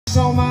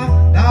on my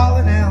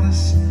darling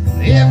Alice,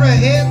 every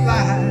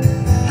headlight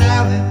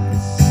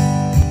Alice,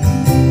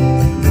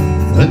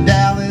 a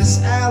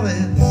Dallas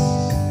Alice.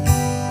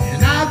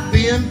 And I've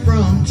been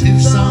from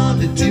Tucson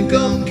to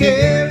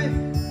Tucumcari,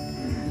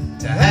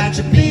 to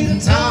Hatchet-Peton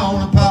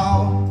to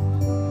Paul,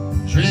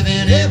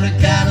 driven every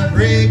kind of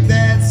rig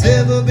that's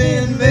ever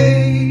been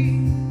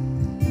made,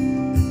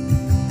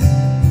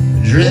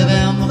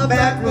 driven the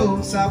back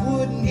roads I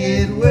wouldn't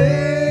get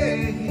away.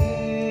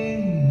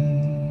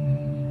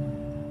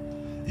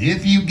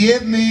 If you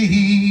give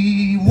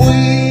me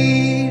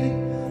weed,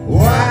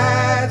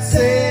 white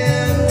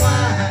sand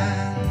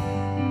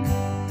wine,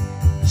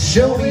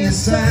 show me a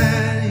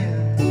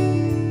sign,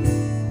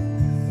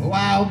 oh,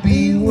 I'll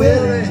be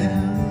willing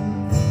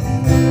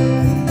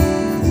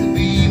to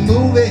be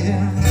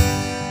moving.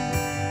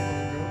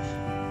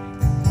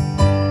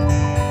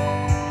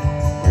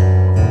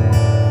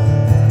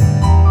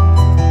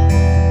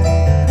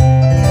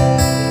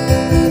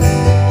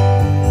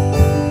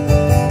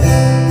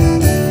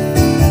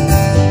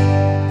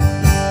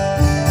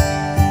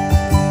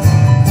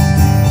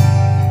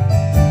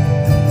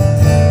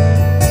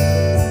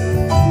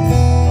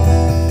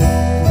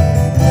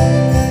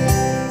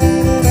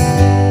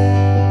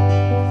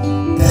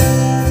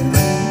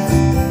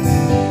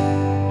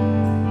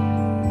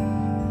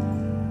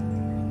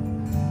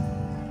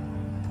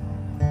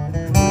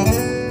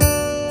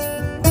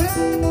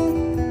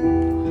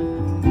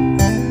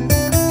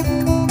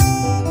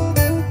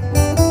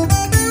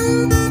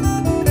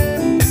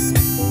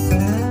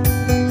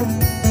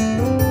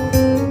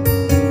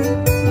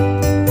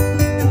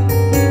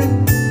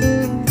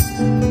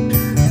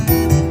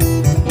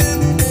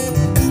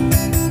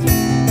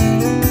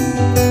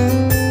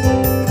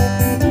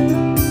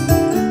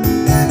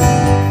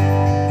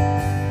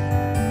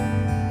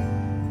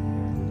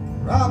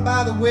 Robbed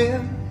by the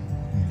wind,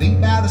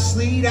 beat by the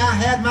sleet, I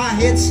had my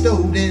head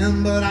stowed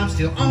in, but I'm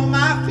still on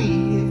my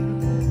feet.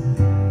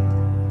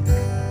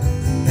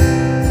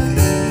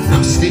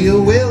 I'm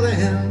still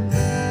willing.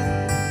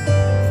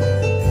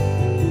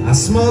 I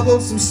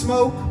smuggled some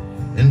smoke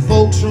and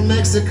folks from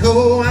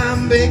Mexico.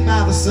 I'm baked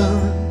by the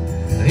sun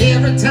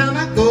every time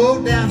I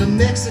go down to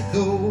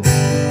Mexico.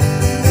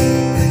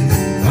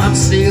 I'm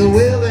still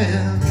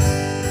willing.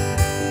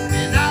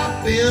 And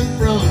I've been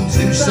from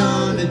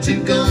Tucson to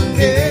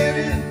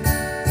Tucumcari,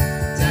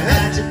 to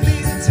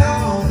Hatchet-Peton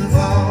to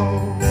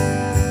Paul,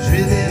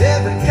 driven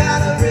every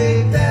kind of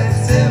rig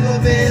that's ever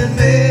been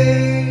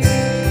made,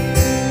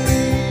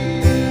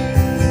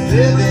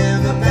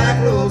 driven the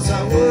back roads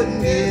I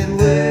wouldn't get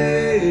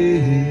away.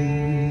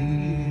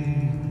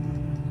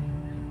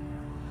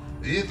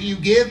 If you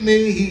give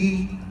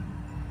me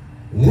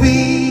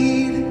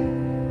weed,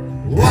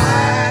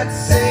 white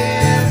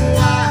sand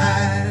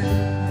wine,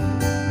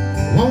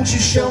 won't you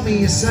show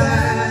me a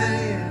sign?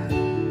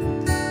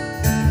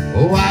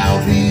 Oh,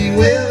 I'll be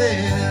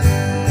willing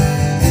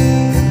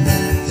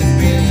to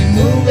be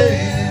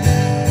moving.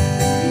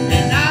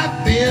 And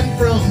I've been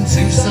from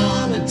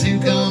Tucson to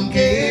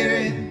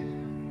Tucumcari,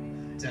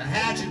 to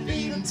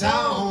Hatchet-Peton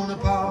to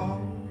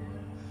Paul,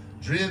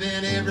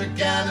 driven every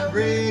kind of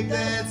rig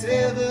that's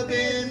ever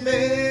been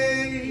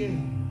made,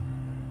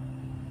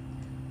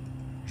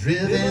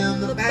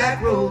 driven the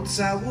back roads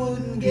I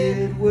wouldn't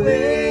get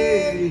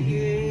away.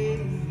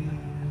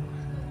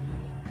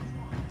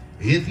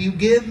 If you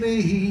give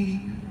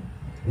me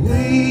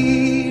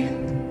weed,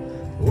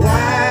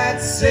 white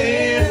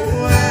sand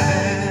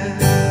wine,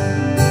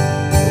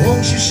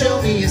 won't you show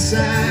me a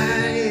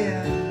sign?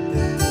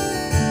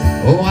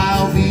 Oh,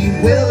 I'll be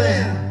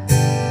willing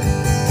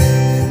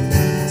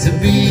to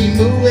be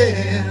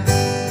moving.